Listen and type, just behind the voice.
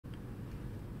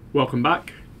Welcome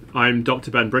back. I'm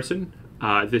Dr. Ben Britton.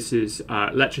 This is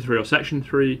Lecture 3 or Section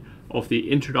 3 of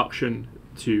the Introduction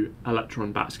to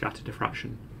Electron Backscatter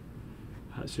Diffraction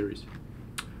series.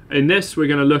 In this, we're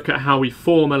going to look at how we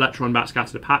form electron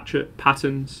backscatter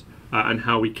patterns and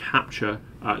how we capture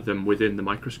them within the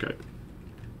microscope.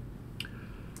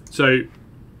 So,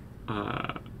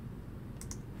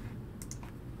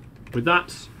 with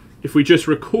that, if we just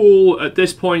recall at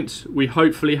this point, we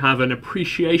hopefully have an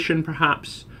appreciation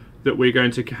perhaps that we're going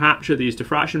to capture these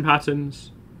diffraction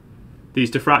patterns.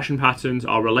 These diffraction patterns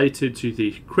are related to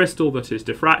the crystal that is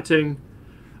diffracting,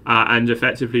 and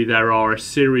effectively there are a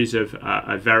series of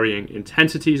varying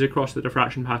intensities across the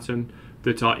diffraction pattern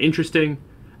that are interesting,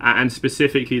 and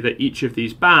specifically that each of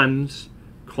these bands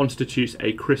constitutes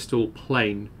a crystal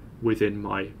plane within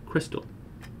my crystal.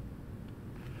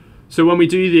 So when we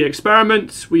do the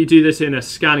experiment, we do this in a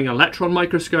scanning electron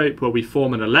microscope where we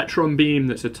form an electron beam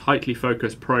that's a tightly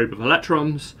focused probe of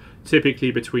electrons,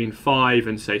 typically between 5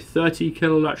 and say 30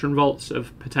 kiloelectron volts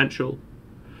of potential.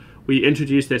 We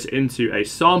introduce this into a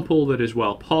sample that is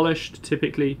well polished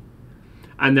typically,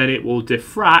 and then it will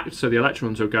diffract, so the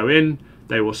electrons will go in,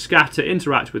 they will scatter,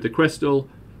 interact with the crystal,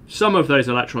 some of those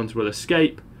electrons will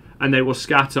escape, and they will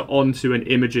scatter onto an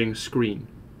imaging screen.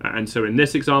 And so in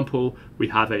this example, we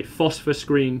have a phosphor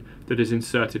screen that is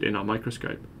inserted in our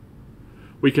microscope.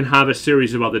 We can have a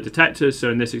series of other detectors. So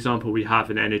in this example, we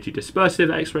have an energy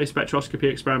dispersive X-ray spectroscopy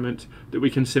experiment that we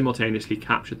can simultaneously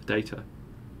capture the data.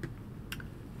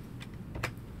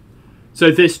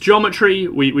 So this geometry,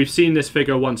 we've seen this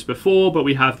figure once before, but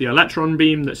we have the electron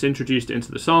beam that's introduced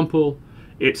into the sample.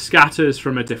 It scatters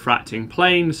from a diffracting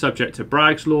plane subject to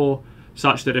Bragg's law,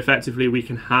 such that effectively we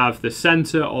can have the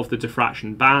center of the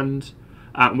diffraction band,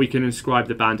 and we can inscribe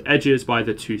the band edges by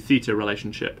the 2 theta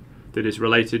relationship that is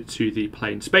related to the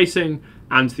plane spacing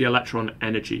and the electron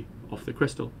energy of the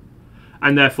crystal.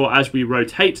 And therefore, as we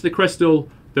rotate the crystal,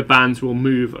 the bands will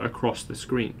move across the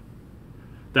screen.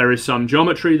 There is some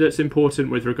geometry that's important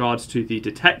with regards to the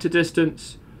detector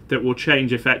distance that will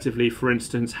change effectively, for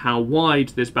instance, how wide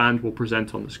this band will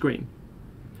present on the screen.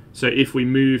 So if we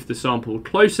move the sample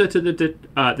closer to the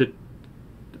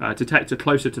detector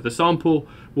closer to the sample,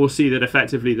 we'll see that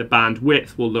effectively the band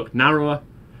width will look narrower.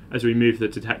 As we move the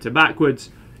detector backwards,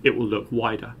 it will look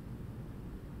wider.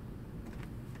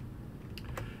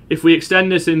 If we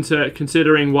extend this into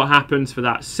considering what happens for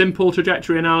that simple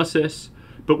trajectory analysis,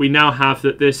 but we now have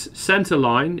that this center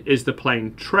line is the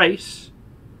plane trace,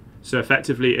 so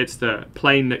effectively it's the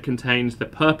plane that contains the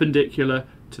perpendicular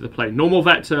to the plane normal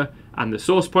vector and the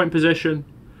source point position.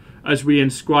 As we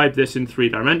inscribe this in 3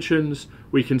 dimensions,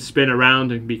 we can spin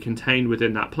around and be contained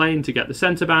within that plane to get the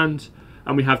center band,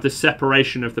 and we have the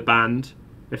separation of the band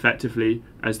effectively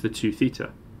as the 2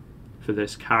 theta for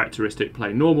this characteristic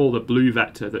plane normal, the blue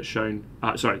vector that's shown.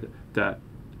 For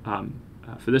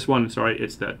this one, sorry,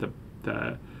 it's the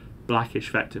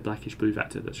blackish blue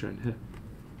vector that's shown here.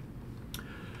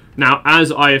 Now,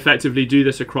 as I effectively do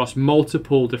this across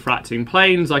multiple diffracting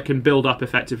planes, I can build up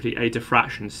effectively a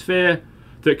diffraction sphere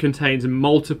that contains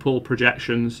multiple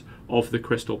projections of the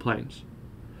crystal planes.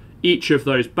 Each of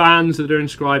those bands that are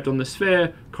inscribed on the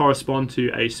sphere correspond to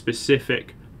a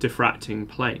specific diffracting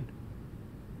plane.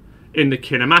 In the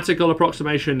kinematical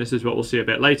approximation, this is what we'll see a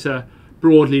bit later,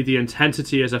 broadly the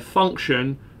intensity is a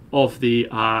function of the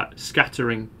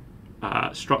scattering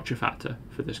structure factor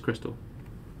for this crystal.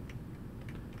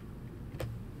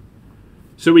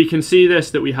 So we can see this,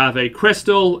 that we have a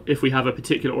crystal. If we have a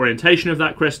particular orientation of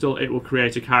that crystal, it will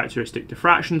create a characteristic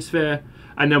diffraction sphere,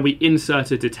 and then we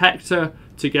insert a detector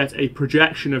to get a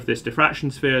projection of this diffraction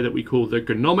sphere that we call the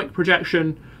gnomic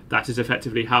projection. That is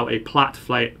effectively how a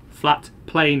flat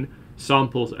plane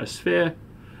samples a sphere,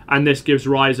 and this gives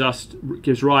rise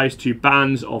to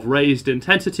bands of raised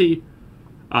intensity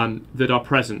that are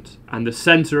present, and the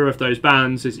center of those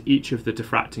bands is each of the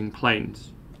diffracting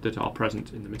planes that are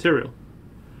present in the material.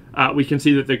 We can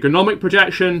see that the gnomic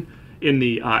projection, in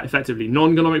the effectively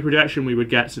non-gnomic projection, we would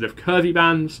get sort of curvy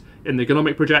bands. In the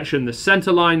gnomic projection, the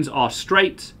center lines are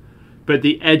straight, but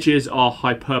the edges are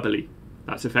hyperbole.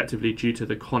 That's effectively due to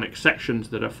the conic sections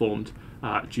that are formed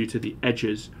due to the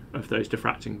edges of those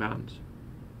diffracting bands.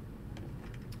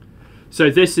 So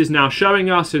this is now showing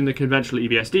us in the conventional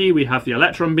EBSD, we have the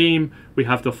electron beam, we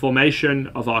have the formation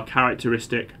of our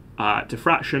characteristic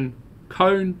diffraction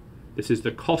cone. This is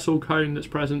the Kossel cone that's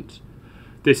present.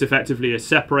 This effectively is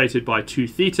separated by 2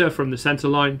 theta from the center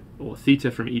line, or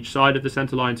theta from each side of the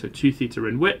center line, so 2 theta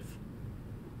in width.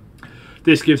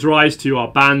 This gives rise to our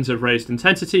bands of raised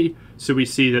intensity, so we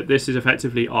see that this is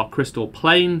effectively our crystal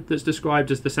plane that's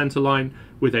described as the center line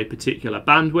with a particular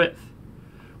bandwidth.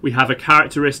 We have a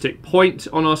characteristic point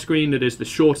on our screen that is the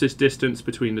shortest distance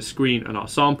between the screen and our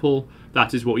sample.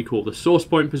 That is what we call the source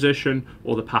point position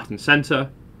or the pattern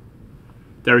center.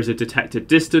 There is a detected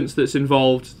distance that's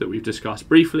involved that we've discussed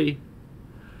briefly.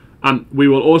 We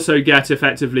will also get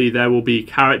effectively, there will be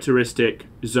characteristic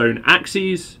zone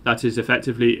axes. That is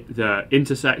effectively the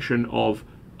intersection of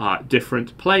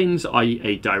different planes, i.e.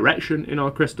 a direction in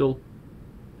our crystal.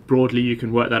 Broadly, you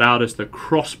can work that out as the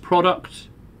cross product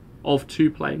of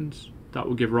two planes. That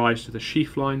will give rise to the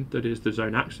sheaf line that is the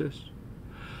zone axis.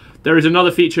 There is another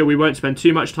feature we won't spend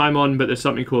too much time on, but there's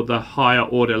something called the higher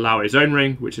order Laue zone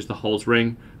ring, which is the Hole's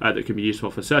ring that can be useful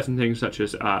for certain things, such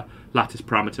as lattice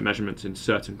parameter measurements in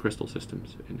certain crystal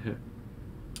systems in here.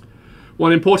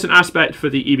 One important aspect for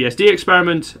the EBSD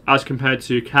experiment, as compared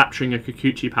to capturing a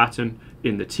Kikuchi pattern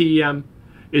in the TEM,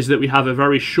 is that we have a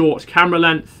very short camera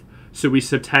length, so we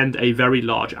subtend a very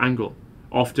large angle.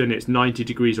 Often it's 90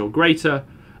 degrees or greater,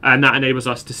 and that enables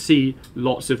us to see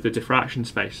lots of the diffraction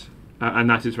space. And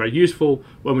that is very useful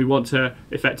when we want to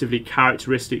effectively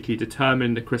characteristically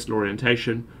determine the crystal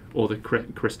orientation or the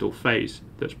crystal phase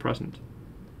that's present.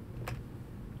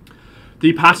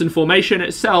 The pattern formation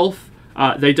itself,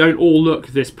 they don't all look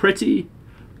this pretty.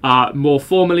 More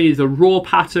formally, the raw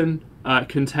pattern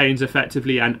contains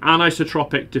effectively an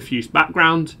anisotropic diffuse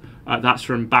background. That's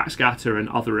from Backscatter and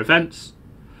other events.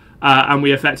 And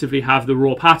we effectively have the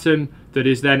raw pattern that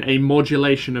is then a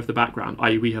modulation of the background,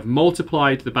 i.e. we have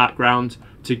multiplied the background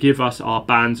to give us our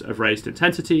bands of raised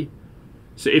intensity.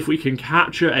 So if we can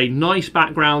capture a nice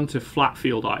background to flat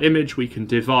field our image, we can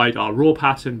divide our raw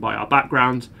pattern by our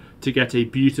background to get a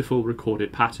beautiful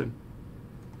recorded pattern.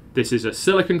 This is a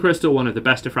silicon crystal, one of the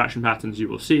best diffraction patterns you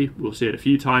will see. We'll see it a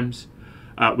few times.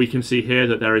 We can see here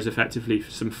that there is effectively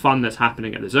some fun that's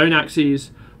happening at the zone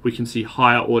axes. We can see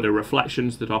higher order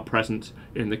reflections that are present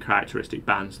in the characteristic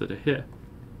bands that are here.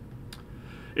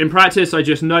 In practice, I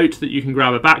just note that you can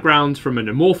grab a background from an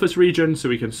amorphous region, so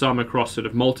we can sum across sort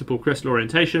of multiple crystal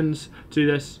orientations to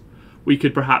this. We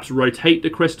could perhaps rotate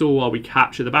the crystal while we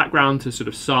capture the background to sort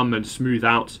of sum and smooth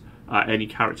out any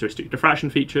characteristic diffraction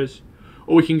features.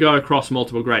 Or we can go across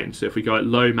multiple grains. So if we go at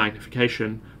low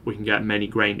magnification, we can get many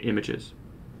grain images.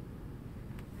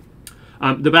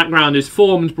 The background is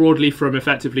formed broadly from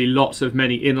effectively lots of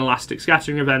many inelastic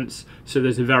scattering events, so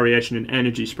there's a variation in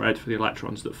energy spread for the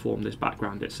electrons that form this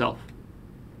background itself.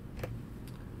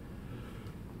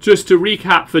 Just to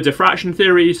recap for diffraction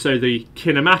theory, so the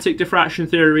kinematic diffraction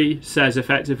theory says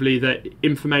effectively that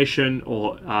information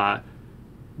or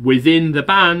within the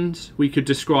band, we could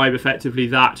describe effectively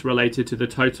that related to the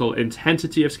total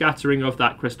intensity of scattering of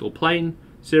that crystal plane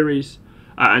series.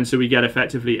 And so we get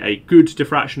effectively a good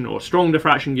diffraction or strong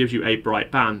diffraction gives you a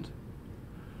bright band.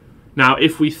 Now,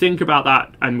 if we think about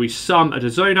that and we sum at a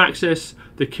zone axis,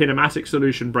 the kinematic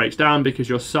solution breaks down because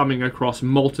you're summing across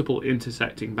multiple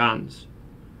intersecting bands.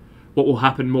 What will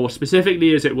happen more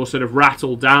specifically is it will sort of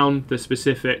rattle down the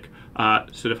specific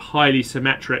sort of highly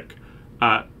symmetric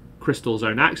crystal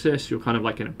zone axis. You're kind of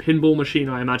like in a pinball machine,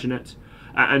 I imagine it.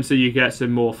 And so you get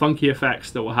some more funky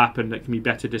effects that will happen that can be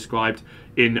better described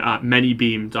in many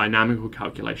beam dynamical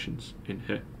calculations in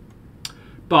here.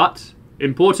 But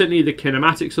importantly, the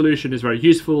kinematic solution is very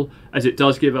useful as it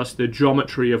does give us the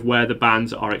geometry of where the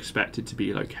bands are expected to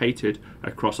be located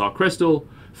across our crystal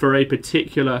for a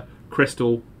particular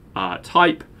crystal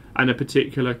type and a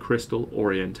particular crystal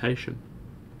orientation.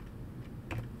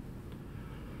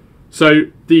 So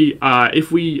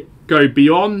if we go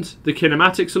beyond the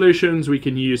kinematic solutions, we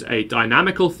can use a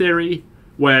dynamical theory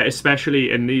where, especially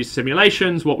in these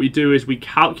simulations, what we do is we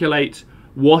calculate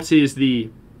what is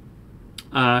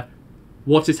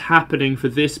happening for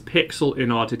this pixel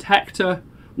in our detector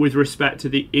with respect to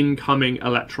the incoming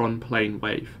electron plane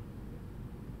wave.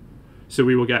 So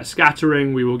we will get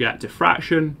scattering, we will get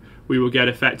diffraction, we will get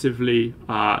effectively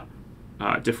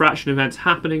diffraction events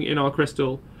happening in our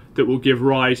crystal that will give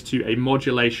rise to a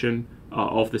modulation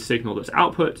of the signal that's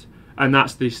output, and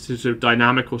that's the sort of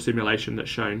dynamical simulation that's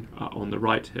shown on the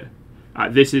right here.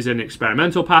 This is an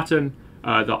experimental pattern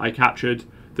that I captured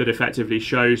that effectively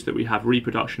shows that we have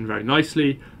reproduction very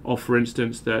nicely of, for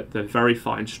instance, the very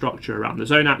fine structure around the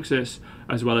zone axis,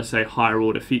 as well as, say, higher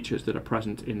order features that are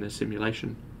present in the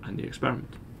simulation and the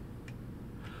experiment.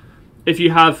 If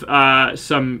you have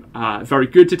some very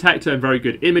good detector and very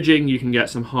good imaging, you can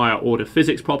get some higher order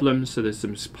physics problems. So there's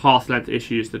some path length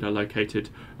issues that are located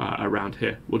around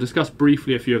here. We'll discuss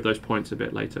briefly a few of those points a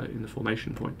bit later in the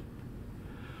formation point.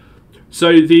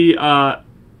 So the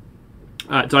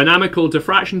Dynamical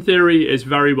diffraction theory is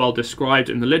very well described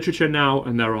in the literature now,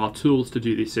 and there are tools to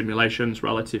do these simulations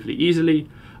relatively easily.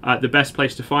 The best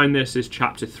place to find this is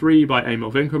Chapter 3 by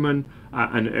Emil Winkelmann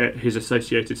and his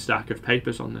associated stack of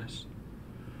papers on this.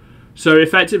 So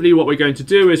effectively what we're going to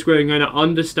do is we're going to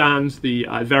understand the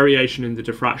variation in the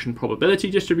diffraction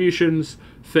probability distributions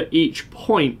for each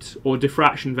point or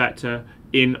diffraction vector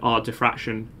in our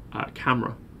diffraction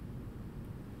camera.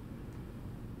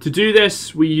 To do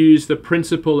this, we use the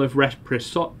principle of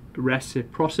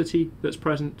reciprocity that's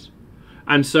present.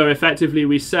 And so effectively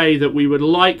we say that we would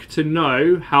like to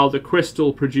know how the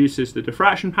crystal produces the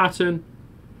diffraction pattern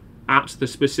at the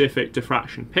specific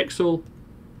diffraction pixel.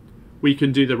 We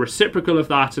can do the reciprocal of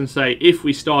that and say if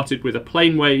we started with a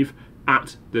plane wave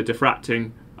at the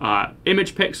diffracting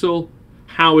image pixel,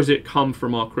 how has it come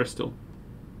from our crystal?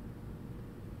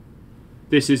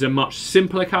 This is a much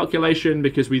simpler calculation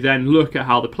because we then look at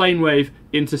how the plane wave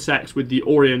intersects with the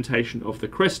orientation of the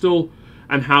crystal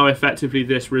and how effectively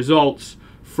this results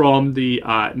from the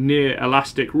near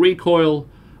elastic recoil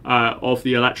of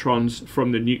the electrons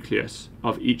from the nucleus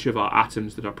of each of our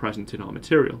atoms that are present in our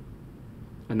material.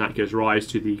 And that gives rise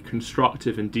to the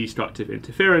constructive and destructive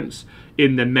interference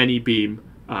in the many beam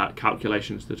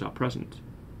calculations that are present.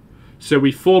 So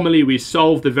we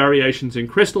solve the variations in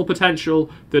crystal potential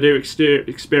that are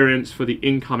experienced for the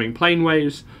incoming plane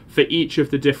waves for each of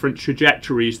the different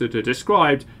trajectories that are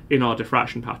described in our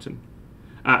diffraction pattern.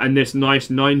 And this nice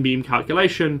 9-beam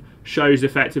calculation shows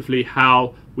effectively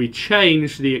how we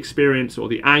change the experience or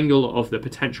the angle of the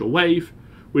potential wave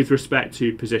with respect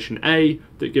to position A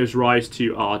that gives rise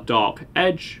to our dark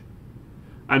edge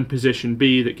and position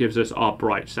B that gives us our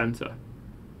bright center.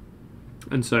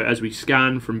 And so as we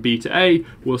scan from B to A,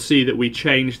 we'll see that we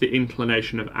change the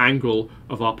inclination of angle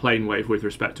of our plane wave with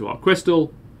respect to our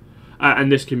crystal.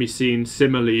 And this can be seen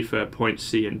similarly for points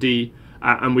C and D.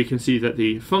 And we can see that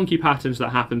the funky patterns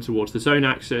that happen towards the zone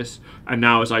axis are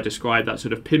now, as I described, that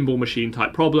sort of pinball machine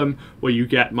type problem where you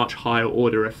get much higher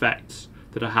order effects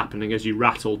that are happening as you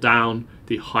rattle down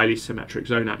the highly symmetric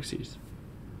zone axes.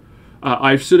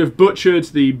 I've sort of butchered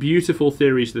the beautiful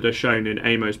theories that are shown in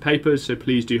Amo's papers, so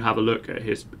please do have a look at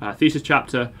his thesis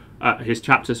chapter, and his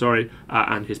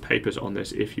papers on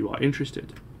this if you are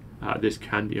interested. This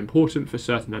can be important for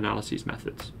certain analyses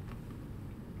methods.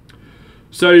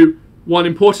 So one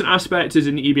important aspect is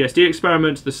in the EBSD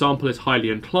experiment, the sample is highly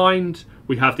inclined.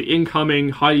 We have the incoming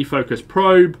highly focused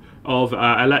probe of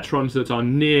electrons that are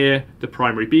near the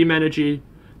primary beam energy.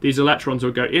 These electrons will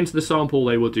go into the sample,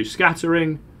 they will do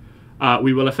scattering.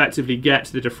 We will effectively get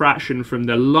the diffraction from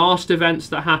the last events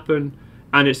that happen,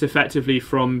 and it's effectively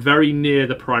from very near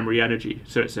the primary energy.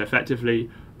 So it's effectively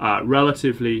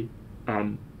relatively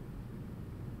near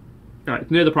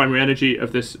the primary energy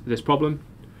of this problem.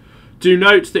 Do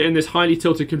note that in this highly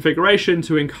tilted configuration,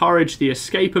 to encourage the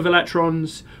escape of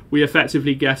electrons, we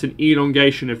effectively get an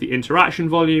elongation of the interaction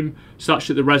volume, such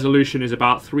that the resolution is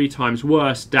about 3 times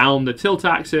worse down the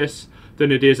tilt-axis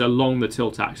than it is along the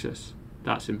tilt-axis.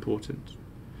 That's important.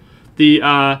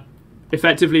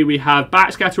 Effectively, we have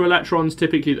backscatter electrons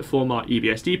typically that form our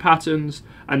EBSD patterns,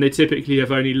 and they typically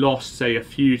have only lost, say, a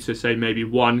few to, say, maybe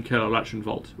 1 kiloelectron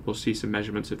volt. We'll see some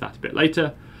measurements of that a bit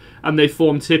later. And they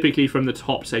form typically from the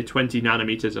top, say, 20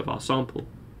 nanometers of our sample.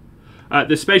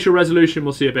 The spatial resolution,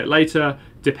 we'll see a bit later,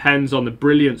 depends on the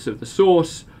brilliance of the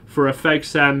source. For a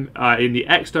FEGSEM in the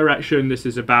X direction, this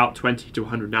is about 20 to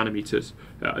 100 nanometers,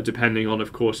 depending on,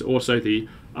 of course, also the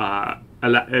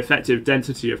effective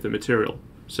density of the material.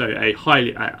 So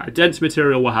a dense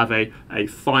material will have a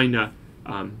finer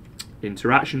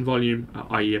interaction volume,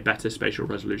 i.e. a better spatial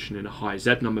resolution in a high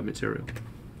Z number material.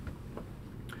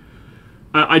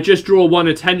 I just draw one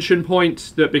attention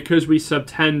point that because we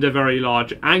subtend a very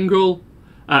large angle,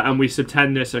 and we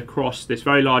subtend this across this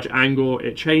very large angle,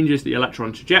 it changes the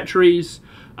electron trajectories,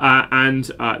 and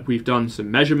we've done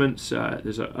some measurements.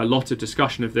 There's a lot of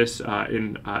discussion of this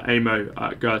in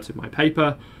Amo Gert in my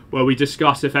paper, where we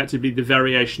discuss effectively the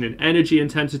variation in energy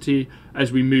intensity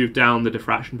as we move down the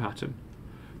diffraction pattern.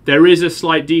 There is a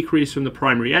slight decrease from the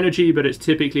primary energy, but it's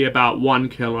typically about 1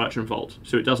 kiloelectron volt.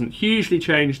 So it doesn't hugely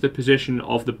change the position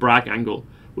of the Bragg angle,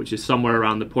 which is somewhere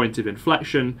around the point of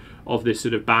inflection of this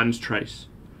sort of band trace.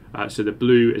 So the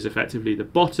blue is effectively the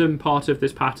bottom part of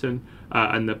this pattern,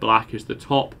 and the black is the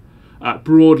top.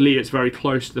 Broadly, it's very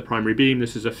close to the primary beam.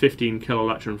 This is a 15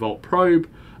 kiloelectron volt probe,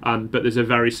 but there's a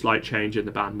very slight change in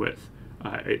the bandwidth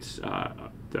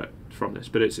from this,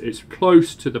 but it's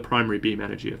close to the primary beam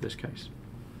energy of this case.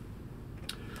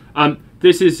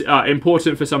 This is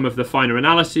important for some of the finer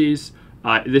analyses.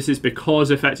 This is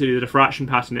because effectively the diffraction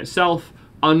pattern itself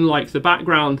Unlike the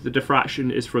background, the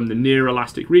diffraction is from the near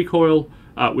elastic recoil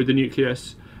with the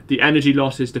nucleus. The energy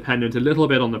loss is dependent a little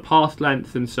bit on the path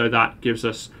length, and so that gives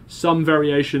us some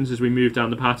variations as we move down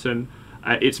the pattern.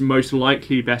 It's most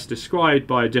likely best described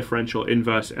by a differential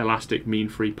inverse elastic mean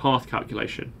free path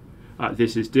calculation.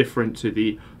 This is different to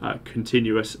the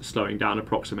continuous slowing down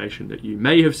approximation that you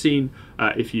may have seen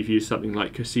if you've used something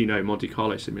like Casino Monte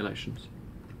Carlo simulations.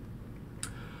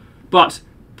 But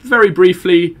very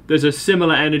briefly, there's a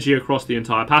similar energy across the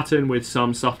entire pattern with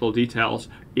some subtle details.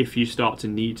 If you start to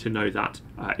need to know that,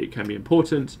 it can be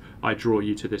important. I draw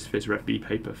you to this PhysRevB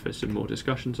paper for some more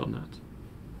discussions on that.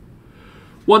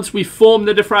 Once we form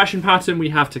the diffraction pattern, we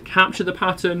have to capture the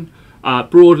pattern.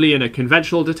 Broadly in a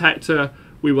conventional detector,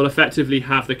 we will effectively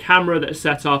have the camera that's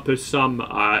set up as some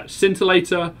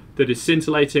scintillator that is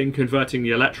scintillating, converting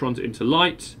the electrons into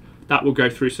light. That will go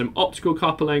through some optical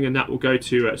coupling, and that will go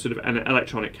to sort of an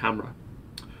electronic camera.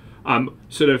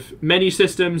 Many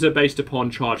systems are based upon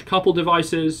charge coupled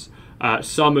devices.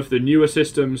 Some of the newer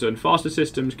systems and faster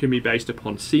systems can be based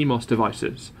upon CMOS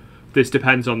devices. This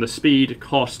depends on the speed,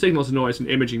 cost, signal to noise, and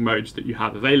imaging modes that you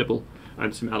have available,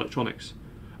 and some electronics.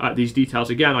 These details,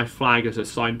 again, I flag as a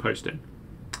signposting.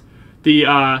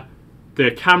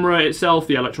 The camera itself,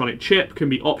 the electronic chip, can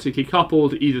be optically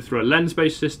coupled either through a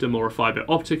lens-based system or a fiber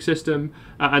optic system,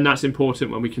 and that's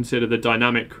important when we consider the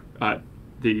dynamic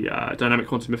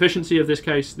quantum efficiency of this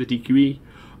case, the DQE,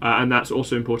 and that's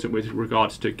also important with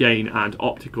regards to gain and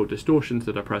optical distortions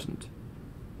that are present.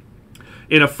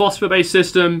 In a phosphor-based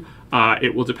system,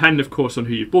 it will depend, of course, on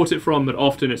who you've bought it from, but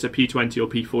often it's a P20 or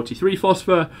P43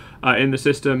 phosphor in the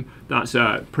system. That's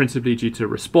principally due to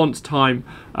response time,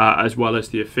 as well as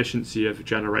the efficiency of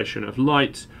generation of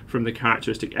light from the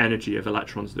characteristic energy of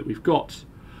electrons that we've got.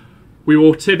 We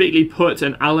will typically put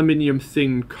an aluminium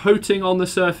thin coating on the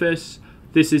surface.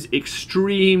 This is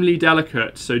extremely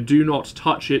delicate, so do not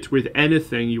touch it with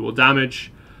anything you will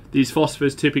damage. These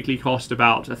phosphors typically cost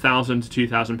about £1,000 to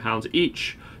 £2,000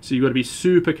 each, so you've got to be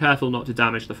super careful not to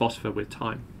damage the phosphor with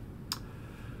time.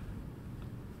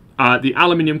 The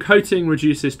aluminium coating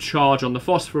reduces charge on the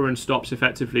phosphor and stops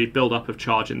effectively build-up of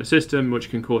charge in the system, which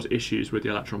can cause issues with the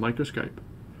electron microscope.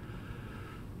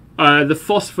 The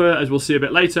phosphor, as we'll see a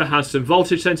bit later, has some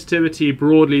voltage sensitivity.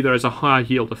 Broadly, there is a higher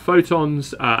yield of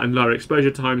photons and lower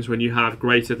exposure times when you have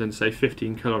greater than, say,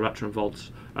 15 kiloelectron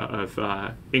volts of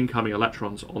incoming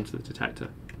electrons onto the detector.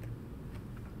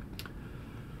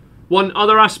 One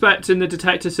other aspect in the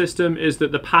detector system is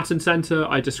that the pattern center,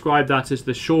 I describe that as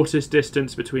the shortest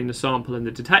distance between the sample and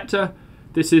the detector.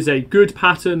 This is a good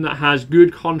pattern that has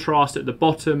good contrast at the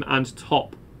bottom and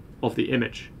top of the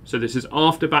image. So this is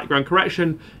after background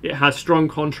correction. It has strong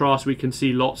contrast. We can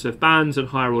see lots of bands and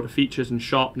higher order features and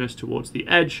sharpness towards the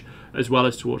edge as well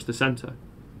as towards the center.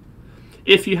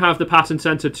 If you have the pattern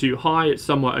center too high, it's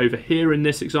somewhere over here in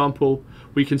this example,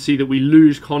 we can see that we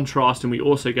lose contrast and we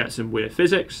also get some weird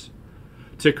physics.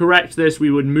 To correct this, we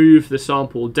would move the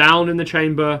sample down in the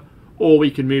chamber, or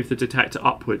we can move the detector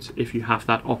upwards if you have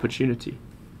that opportunity.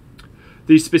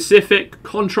 The specific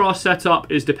contrast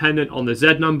setup is dependent on the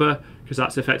Z number, because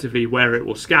that's effectively where it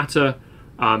will scatter,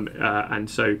 and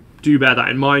so do bear that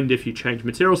in mind. If you change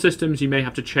material systems, you may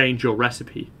have to change your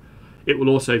recipe. It will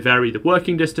also vary. The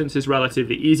working distance is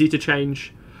relatively easy to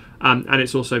change, and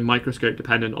it's also microscope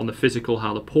dependent on the physical,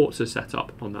 how the ports are set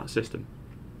up on that system.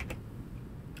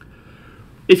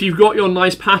 If you've got your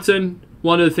nice pattern,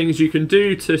 one of the things you can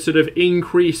do to sort of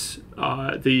increase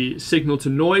the signal to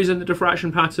noise in the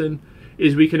diffraction pattern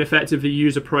is we can effectively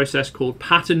use a process called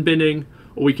pattern binning,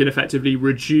 or we can effectively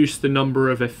reduce the number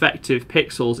of effective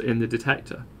pixels in the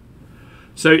detector.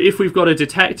 So if we've got a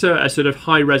detector, a sort of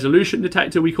high resolution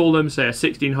detector we call them, say a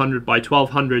 1600 by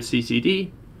 1200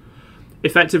 CCD,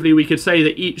 effectively we could say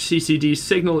that each CCD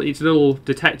signal, each little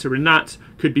detector in that,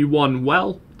 could be one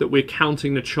well that we're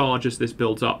counting the charge as this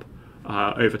builds up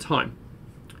over time.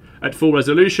 At full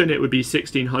resolution it would be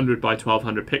 1600 by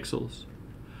 1200 pixels.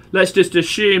 Let's just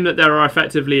assume that there are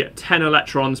effectively 10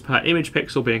 electrons per image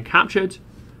pixel being captured.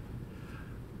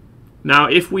 Now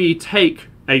if we take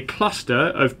a cluster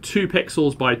of 2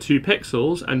 pixels by 2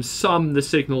 pixels and sum the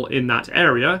signal in that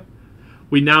area,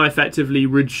 we now effectively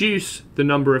reduce the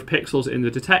number of pixels in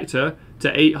the detector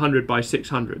to 800 by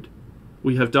 600.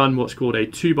 We have done what's called a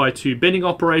 2 by 2 binning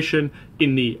operation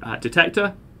in the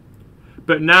detector,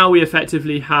 but now we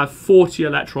effectively have 40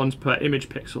 electrons per image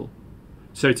pixel.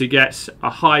 So to get a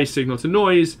high signal to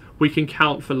noise, we can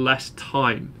count for less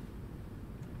time.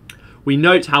 We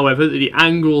note, however, that the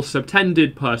angle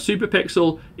subtended per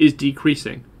superpixel is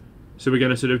decreasing. So we're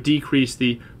going to sort of decrease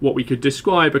what we could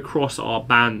describe across our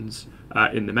bands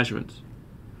in the measurements.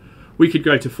 We could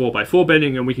go to 4x4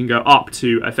 binning, and we can go up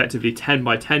to effectively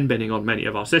 10x10 binning on many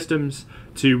of our systems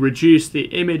to reduce the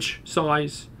image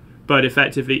size, but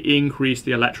effectively increase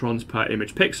the electrons per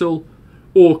image pixel.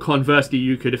 Or conversely,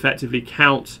 you could effectively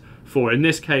count for, in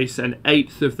this case,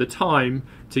 1/8 of the time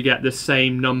to get the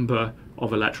same number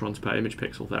of electrons per image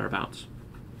pixel, thereabouts,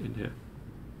 in here.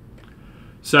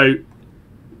 So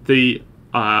the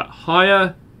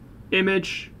higher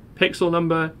image pixel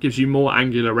number gives you more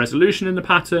angular resolution in the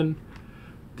pattern.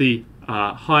 The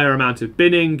higher amount of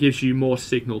binning gives you more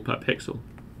signal per pixel.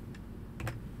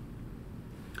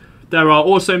 There are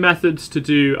also methods to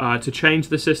do to change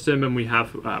the system, and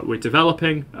we're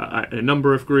developing a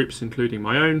number of groups, including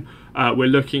my own. We're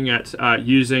looking at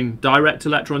using direct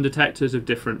electron detectors of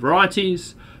different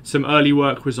varieties. Some early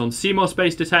work was on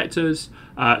CMOS-based detectors.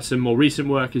 Some more recent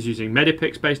work is using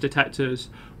Medipix-based detectors,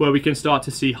 where we can start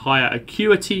to see higher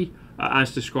acuity,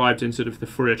 as described in sort of the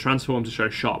Fourier transform, to show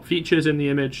sharp features in the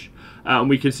image. And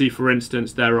we can see, for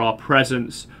instance, there are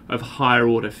presence of higher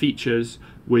order features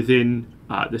within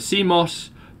the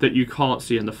CMOS that you can't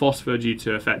see in the phosphor due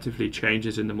to effectively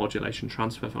changes in the modulation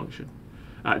transfer function.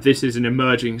 This is an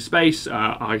emerging space.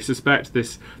 I suspect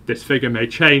this figure may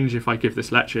change if I give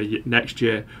this lecture next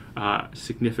year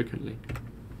significantly.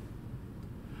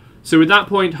 So at that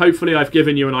point, hopefully I've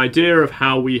given you an idea of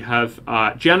how we have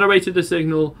generated the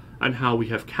signal and how we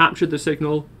have captured the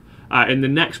signal. In the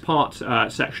next part,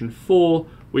 section 4,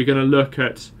 we're going to look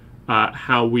at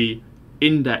how we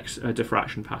index a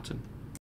diffraction pattern.